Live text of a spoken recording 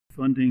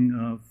Funding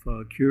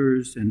of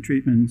cures and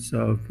treatments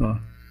of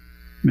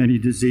many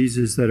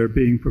diseases that are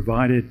being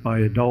provided by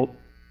adult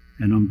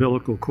and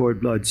umbilical cord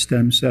blood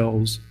stem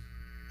cells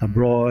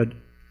abroad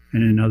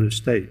and in other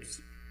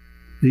states.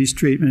 These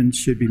treatments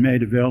should be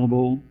made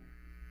available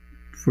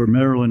for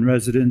Maryland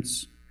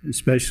residents,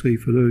 especially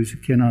for those who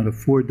cannot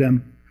afford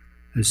them,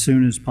 as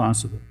soon as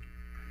possible.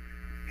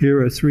 Here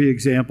are three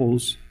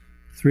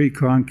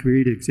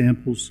concrete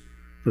examples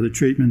of the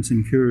treatments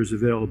and cures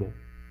available.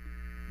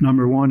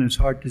 Number one is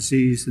heart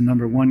disease, the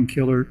number one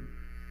killer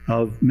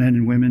of men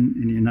and women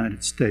in the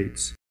United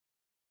States.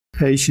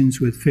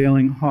 Patients with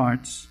failing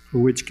hearts, for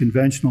which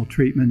conventional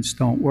treatments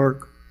don't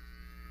work,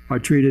 are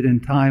treated in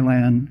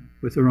Thailand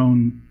with their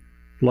own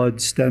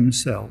blood stem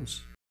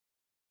cells.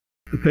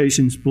 The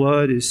patient's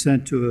blood is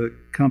sent to a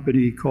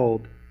company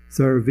called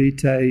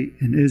testified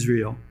in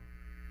Israel,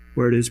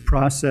 where it is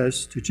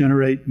processed to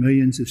generate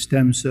millions of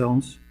stem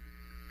cells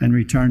and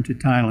returned to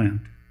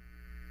Thailand.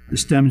 The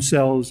stem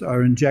cells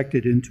are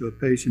injected into a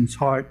patient's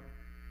heart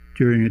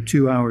during a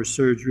 2-hour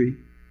surgery.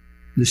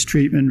 This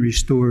treatment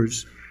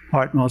restores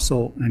heart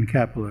muscle and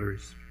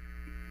capillaries.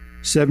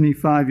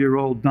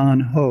 75-year-old Don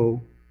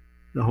Ho,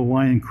 the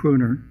Hawaiian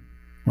crooner,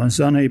 was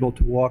unable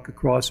to walk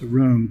across a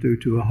room due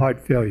to a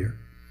heart failure.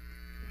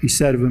 He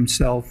said of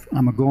himself,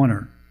 "I'm a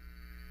goner."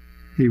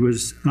 He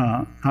was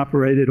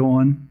operated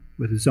on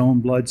with his own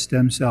blood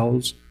stem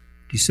cells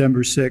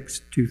December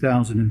 6,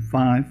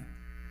 2005,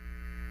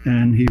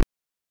 and he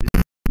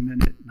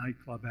minute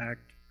nightclub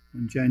act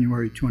on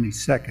January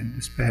 22nd,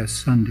 this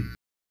past Sunday.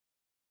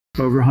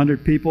 Over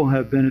 100 people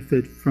have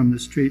benefited from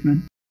this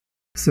treatment.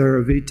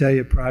 Theravite,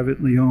 a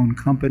privately owned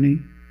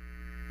company,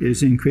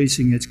 is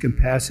increasing its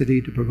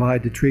capacity to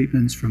provide the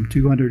treatments from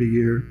 200 a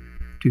year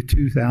to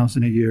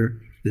 2,000 a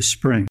year this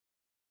spring.